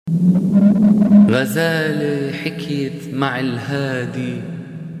غزالة حكيت مع الهادي،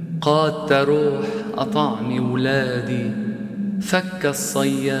 قاد تروح أطعمي ولادي. فك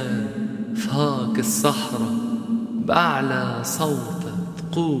الصياد فهاك الصحراء، بأعلى صوت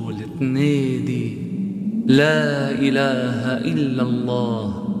تقول تنادي: لا إله إلا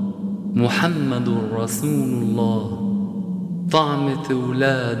الله محمد رسول الله. طعمت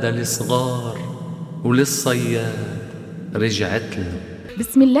ولاد الصغار وللصياد رجعت له.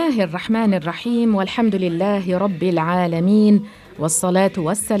 بسم الله الرحمن الرحيم، والحمد لله رب العالمين، والصلاة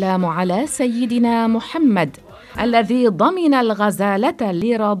والسلام على سيدنا محمد الذي ضمن الغزالة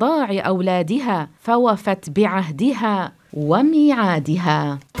لرضاع أولادها فوفت بعهدها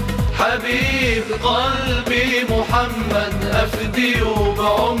وميعادها. حبيب قلبي محمد أفديه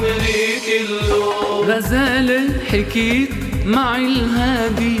بعمري كله. غزالة حكيت مع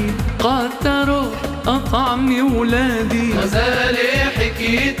الهادي، قد تروح أطعمي ولادي. غزالة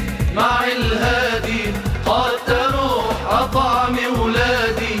حكيت مع الهادي، قد تروح أطعمي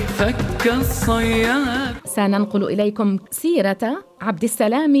ولادي. فك الصياد. سننقل إليكم سيرة عبد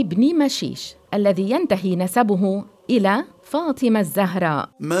السلام بن مشيش الذي ينتهي نسبه إلى فاطمة الزهراء.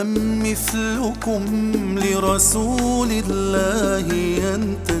 من مثلكم لرسول الله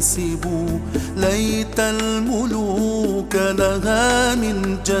ينتسب، ليت الملوك لها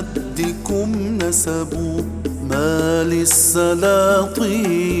من جدكم نسب. ما للسلاطين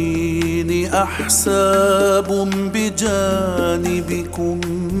أحساب بجانبكم،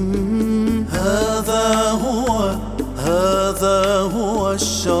 هذا هو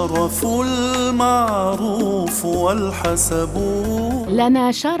الشرف المعروف والحسب.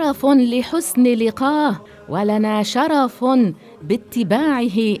 لنا شرف لحسن لقاه، ولنا شرف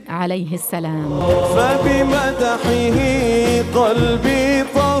باتباعه عليه السلام. فبمدحه قلبي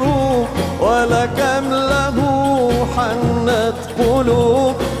طروق، ولكم له حنت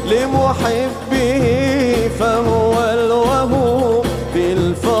قلوب. لمحبه فهو الوهوب،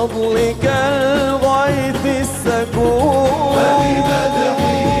 بالفضل كالغيث السكوب.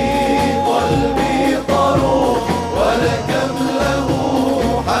 فبمدحه قلبي طروق، ولكم له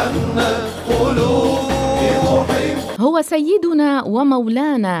حنت قلوب. هو سيدنا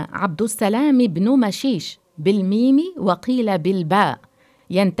ومولانا عبد السلام بن مشيش بالميم وقيل بالباء.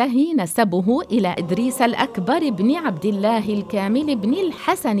 ينتهي نسبه إلى إدريس الأكبر بن عبد الله الكامل بن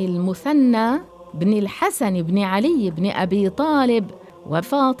الحسن المثنى بن الحسن بن علي بن أبي طالب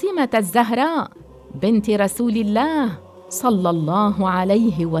وفاطمة الزهراء بنت رسول الله صلى الله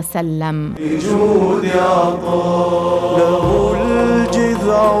عليه وسلم. بجود عطاء له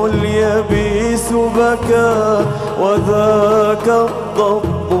الجذع اليبيس بكى، وذاك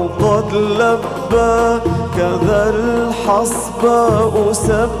الضب قد لبى. كذا الحصباء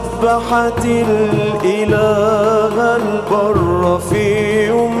سبحت الإله البر في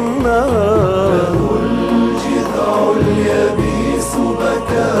يمناها. له الجذع اليبيس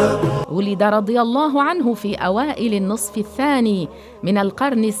بكى. ولد رضي الله عنه في أوائل النصف الثاني من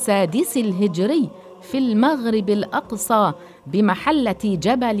القرن السادس الهجري في المغرب الأقصى بمحلة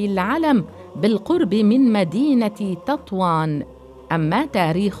جبل العلم بالقرب من مدينة تطوان. أما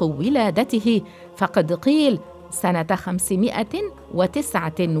تاريخ ولادته فقد قيل سنة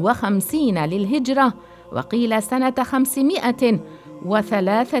 559 للهجرة، وقيل سنة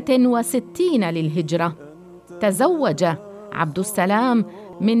 563 للهجرة. تزوج عبد السلام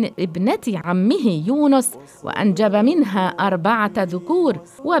من ابنة عمه يونس، وأنجب منها 4 ذكور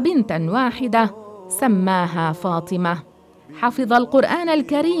وبنتا واحدة سماها فاطمة. حفظ القرآن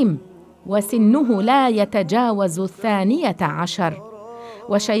الكريم وسنه لا يتجاوز 12،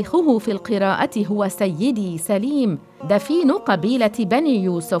 وشيخه في القراءة هو سيدي سليم دفين قبيلة بني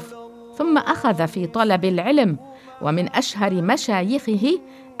يوسف. ثم أخذ في طلب العلم، ومن أشهر مشايخه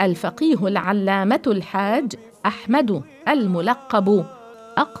الفقيه العلامة الحاج أحمد الملقب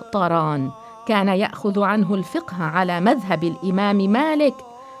أقطران، كان يأخذ عنه الفقه على مذهب الإمام مالك.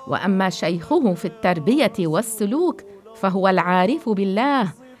 وأما شيخه في التربية والسلوك فهو العارف بالله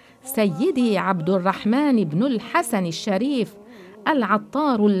سيدي عبد الرحمن بن الحسن الشريف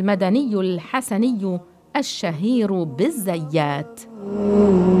العطار المدني الحسني الشهير بالزيات.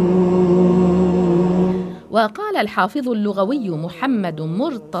 وقال الحافظ اللغوي محمد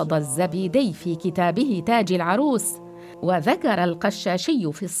مرتضى الزبيدي في كتابه تاج العروس: وذكر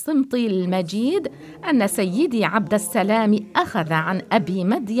القشاشي في الصمت المجيد أن سيدي عبد السلام أخذ عن أبي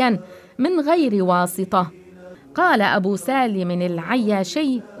مدين من غير واسطة. قال أبو سالم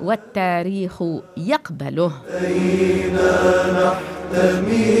العياشي: والتاريخ يقبله. أينا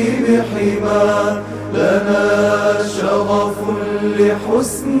نحتمي بحما، لنا شغف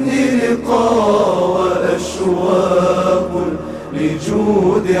لحسن لقاء، وأشواق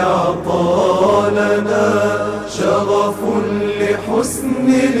لجود عطالنا شغف لحسن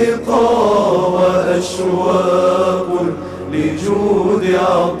لقاء وأشواق لجود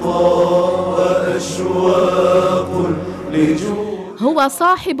عطاء وأشواق لجود. هو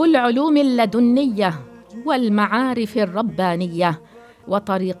صاحب العلوم اللدنية والمعارف الربانية،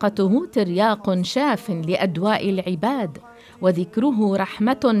 وطريقته ترياق شاف لأدواء العباد، وذكره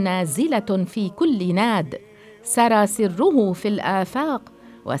رحمة نازلة في كل ناد. سرى سره في الآفاق،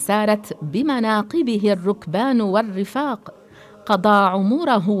 وسارت بمناقبه الركبان والرفاق. قضى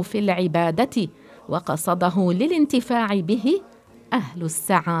عمره في العبادة، وقصده للانتفاع به أهل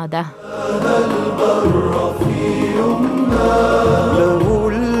السعادة. البر في يمنى له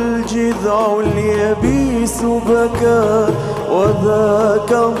الجذع اليبيس بكى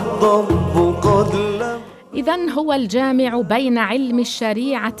وذاك الضب قد لم. إذن هو الجامع بين علم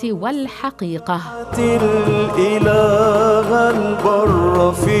الشريعة والحقيقة. الإله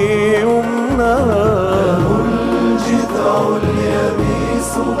البر في يمنى له الجذع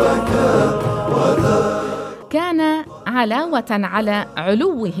اليبيس بكى وذاك. كان علاوة على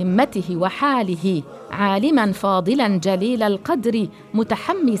علو همته وحاله عالماً فاضلاً جليل القدر،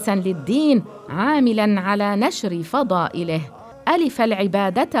 متحمساً للدين، عاملاً على نشر فضائله. ألف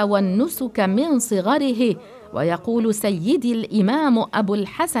العبادة والنسك من صغره، ويقول سيدي الإمام أبو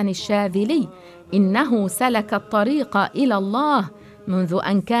الحسن الشاذلي إنه سلك الطريق إلى الله منذ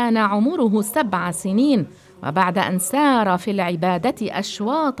أن كان عمره 7 سنين، وبعد أن سار في العبادة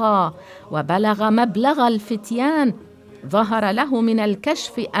أشواطاً وبلغ مبلغ الفتيان ظهر له من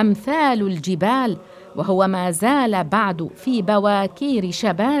الكشف أمثال الجبال، وهو ما زال بعد في بواكير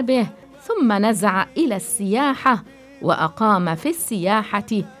شبابه، ثم نزع إلى السياحة، وأقام في السياحة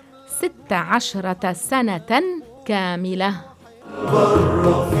 16 سنة كاملة.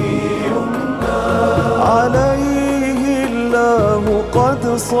 البر في يمنى عليه الله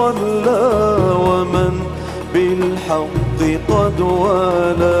قد صلى ومن بالحق قد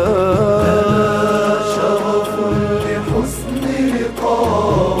والاه. شرف لحسن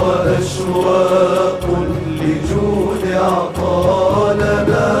لقاء وأشواق لجود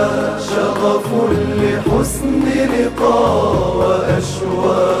عطالنا شغف لحسن لقاء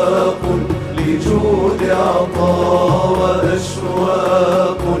وأشواق لجود عطاء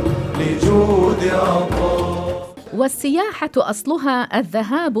وأشواق لجود عطاء. والسياحة أصلها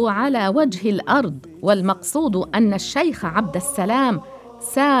الذهاب على وجه الأرض، والمقصود أن الشيخ عبد السلام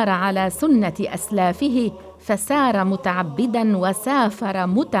سار على سنة أسلافه، فسار متعبداً وسافر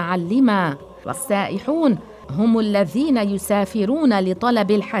متعلماً. والسائحون هم الذين يسافرون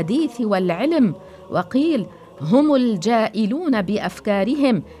لطلب الحديث والعلم، وقيل هم الجائلون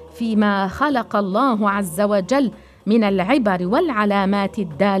بأفكارهم فيما خلق الله عز وجل من العبر والعلامات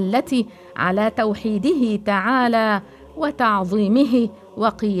الدالة على توحيده تعالى وتعظيمه،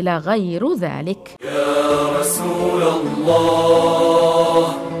 وقيل غير ذلك. يا رسول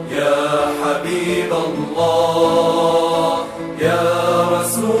الله يا حبيب الله يا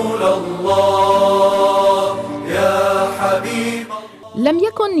رسول الله يا حبيب الله. لم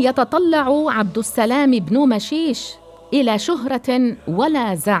يكن يتطلع عبد السلام بن مشيش إلى شهرة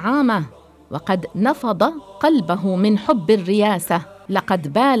ولا زعامة، وقد نفض قلبه من حب الرياسة.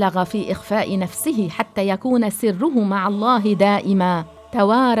 لقد بالغ في إخفاء نفسه حتى يكون سره مع الله دائما.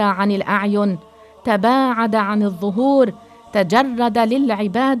 توارى عن الأعين، تباعد عن الظهور، تجرد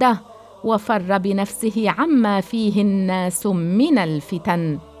للعبادة، وفر بنفسه عما فيه الناس من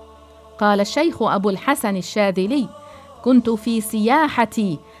الفتن. قال الشيخ أبو الحسن الشاذلي: كنت في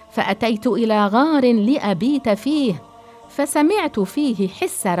سياحتي فأتيت إلى غار لأبيت فيه، فسمعت فيه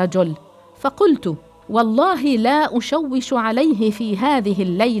حس رجل، فقلت: والله لا أشوش عليه في هذه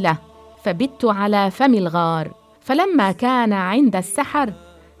الليلة، فبت على فم الغار. فلما كان عند السحر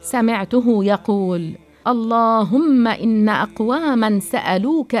سمعته يقول: اللهم إن أقواما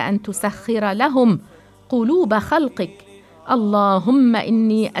سألوك أن تسخر لهم قلوب خلقك، اللهم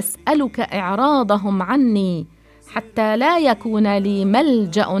إني أسألك إعراضهم عني حتى لا يكون لي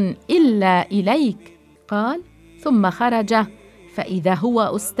ملجأ إلا إليك. قال: ثم خرج فإذا هو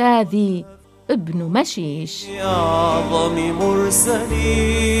أستاذي ابن مشيش. يا أعظم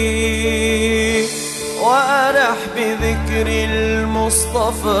مرسلي وأرح بذكر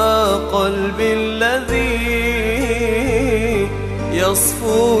المصطفى قلبي الذي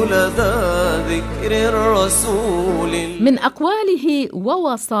يصفو لدى ذكر الرسول. من أقواله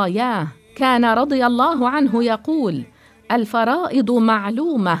ووصاياه كان رضي الله عنه يقول: الفرائض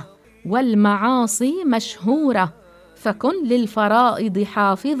معلومة والمعاصي مشهورة، فكن للفرائض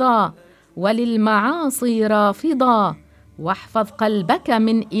حافظا وللمعاصي رافضا، واحفظ قلبك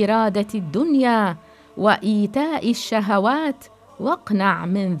من إرادة الدنيا وإيتاء الشهوات واقنع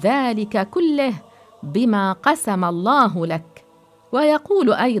من ذلك كله بما قسم الله لك.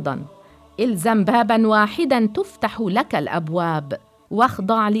 ويقول أيضاً: إلزم باباً واحداً تفتح لك الأبواب،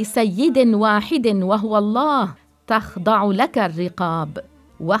 واخضع لسيد واحد وهو الله تخضع لك الرقاب،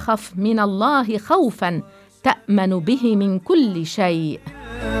 وخف من الله خوفاً تأمن به من كل شيء.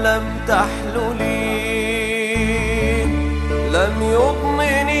 لم تحللي لم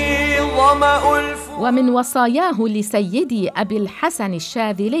يضمني ظمأ ومن وصاياه لسيدي أبي الحسن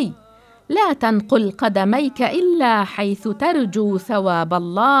الشاذلي: لا تنقل قدميك إلا حيث ترجو ثواب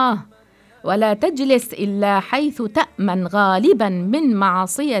الله، ولا تجلس إلا حيث تأمن غالباً من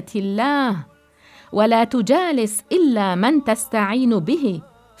معصية الله، ولا تجالس إلا من تستعين به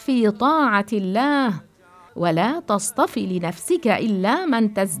في طاعة الله، ولا تصطفي لنفسك إلا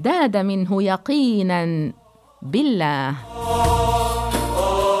من تزداد منه يقيناً بالله.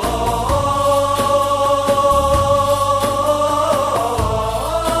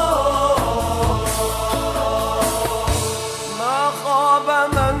 ما خاب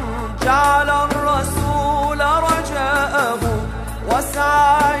من جعل الرسول رجاءه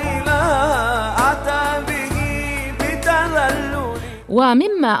وسعى إليها أتى به بتذلل.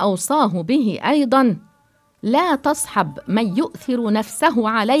 ومما أوصاه به أيضاً: لا تصحب من يؤثر نفسه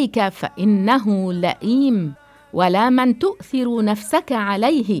عليك فإنه لئيم، ولا من تؤثر نفسك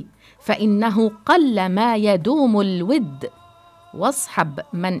عليه فإنه قل ما يدوم الود، واصحب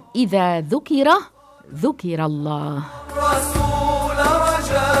من إذا ذكر الله. الرسول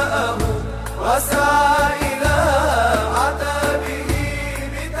رجاءه وسعى إليها أتى به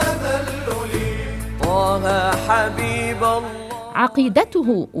بتذلل. طه حبيب الله.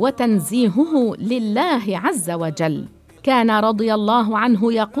 عقيدته وتنزيهه لله عز وجل. كان رضي الله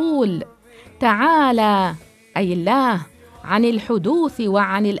عنه يقول: تعالى أي الله عن الحدوث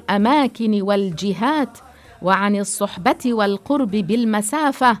وعن الأماكن والجهات وعن الصحبة والقرب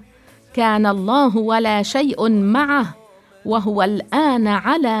بالمسافة، كان الله ولا شيء معه، وهو الآن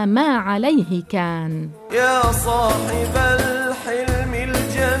على ما عليه كان. يا صاحب الحلم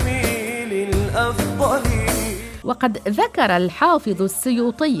الجميل الأفضل. وقد ذكر الحافظ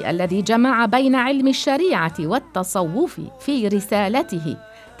السيوطي الذي جمع بين علم الشريعة والتصوف في رسالته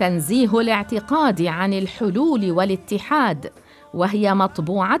تنزيه الاعتقاد عن الحلول والاتحاد، وهي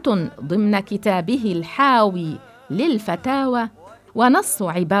مطبوعة ضمن كتابه الحاوي للفتاوى، ونص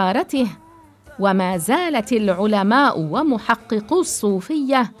عبارته: وما زالت العلماء ومحققو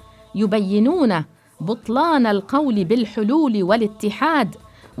الصوفية يبينون بطلان القول بالحلول والاتحاد،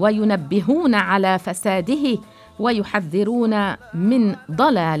 وينبهون على فساده، ويحذرون من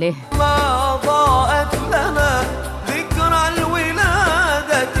ضلاله. ما ضاءت لنا ذكرى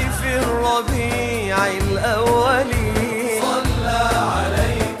الولادة في الربيع الأول. صلى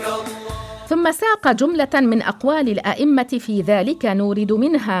عليك الله. ثم ساق جملة من أقوال الأئمة في ذلك نورد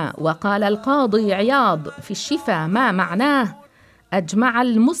منها. وقال القاضي عياض في الشفا ما معناه: أجمع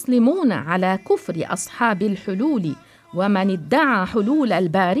المسلمون على كفر أصحاب الحلول، ومن ادعى حلول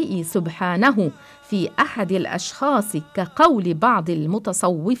البارئ سبحانه في أحد الأشخاص كقول بعض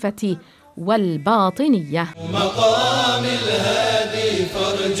المتصوفة والباطنية. مقام الهادي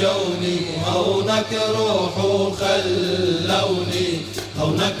فرجوني، هونك روح خلوني،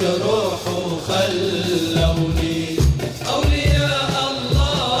 هونك روح خلوني. أولياء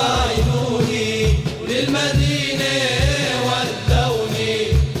الله عينوني للمدينة ودوني،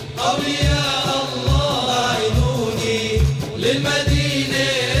 أولياء الله عينوني للمدينة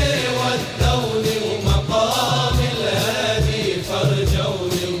ودوني، ومقام الهادي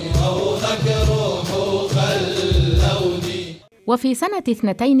فرجوني، هونك روح خلوني. وفي سنة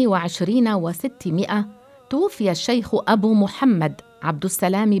 22 و600 توفي الشيخ أبو محمد عبد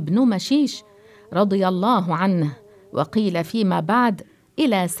السلام بن مشيش رضي الله عنه، وقيل فيما بعد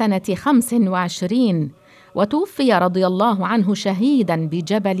إلى سنة 25، وتوفي رضي الله عنه شهيداً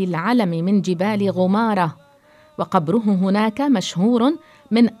بجبل العلم من جبال غمارة، وقبره هناك مشهور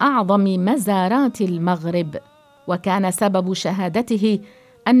من أعظم مزارات المغرب. وكان سبب شهادته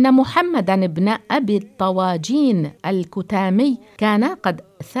أن محمداً بن أبي الطواجين الكتامي كان قد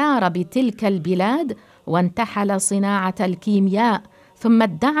ثار بتلك البلاد وانتحل صناعة الكيمياء، ثم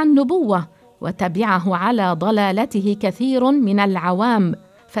ادعى النبوة، وتبعه على ضلالته كثير من العوام،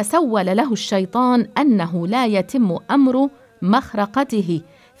 فسول له الشيطان أنه لا يتم أمر مخرقته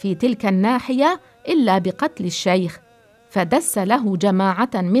في تلك الناحية إلا بقتل الشيخ، فدس له جماعة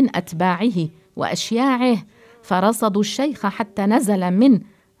من أتباعه وأشياعه، فرصدوا الشيخ حتى نزل من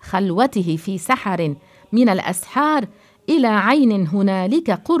خلوته في سحر من الأسحار إلى عين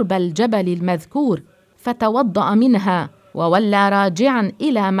هنالك قرب الجبل المذكور، فتوضأ منها وولى راجعا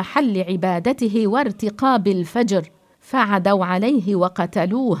إلى محل عبادته وارتقاب الفجر، فعدوا عليه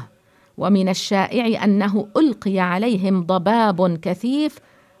وقتلوه. ومن الشائع أنه ألقي عليهم ضباب كثيف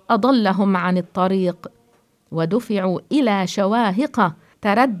أضلهم عن الطريق، ودفعوا إلى شواهق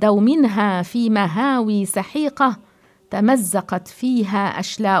تردوا منها في مهاوي سحيقة تمزقت فيها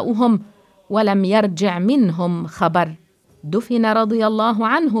أشلاؤهم ولم يرجع منهم خبر. دفن رضي الله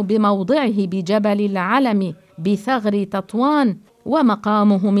عنه بموضعه بجبل العلم بثغر تطوان،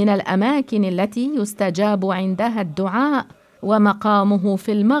 ومقامه من الأماكن التي يستجاب عندها الدعاء، ومقامه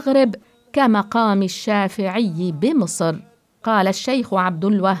في المغرب كمقام الشافعي بمصر. قال الشيخ عبد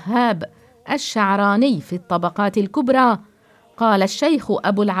الوهاب الشعراني في الطبقات الكبرى: قال الشيخ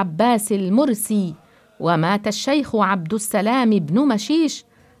أبو العباس المرسي: ومات الشيخ عبد السلام بن مشيش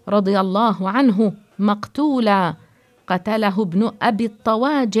رضي الله عنه مقتولا، قتله ابن أبي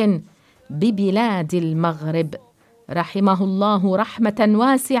الطواجن ببلاد المغرب، رحمه الله رحمة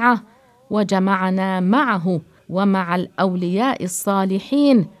واسعة، وجمعنا معه ومع الأولياء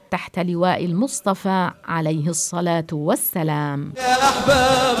الصالحين تحت لواء المصطفى عليه الصلاة والسلام. يا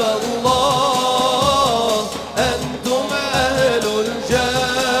أحباب الله أنتم أهل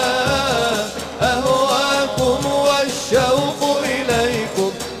الجاه، أهواكم والشوق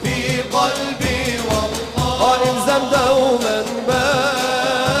إليكم في قلبي والله، وإلزم دوما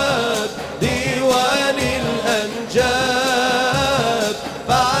باب ديوان الأنجاب،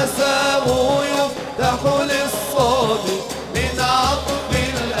 فعساه يفتح للصادق من عطف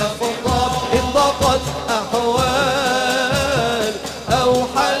الأخطاب، إن ضاقت أحوال أو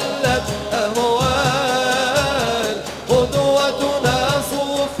حلت أهوال، قدوتنا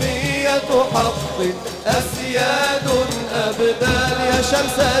صوفية حق أسياد أبدال، يا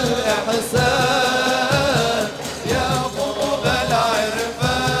شمس الإحسان يا قطب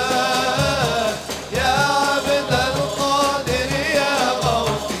العرفان، يا عبد القادر يا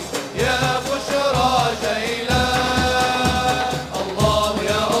غوثي يا بشرى جيلان. الله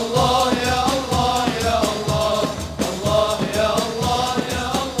يا الله يا الله يا الله، الله يا الله يا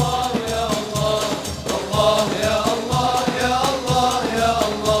الله يا الله، الله يا الله يا الله يا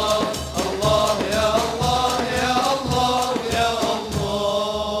الله، الله يا الله يا الله يا الله.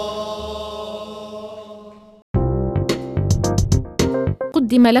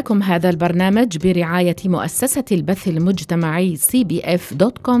 قدم لكم هذا البرنامج برعاية مؤسسة البث المجتمعي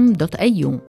cbf.com.au.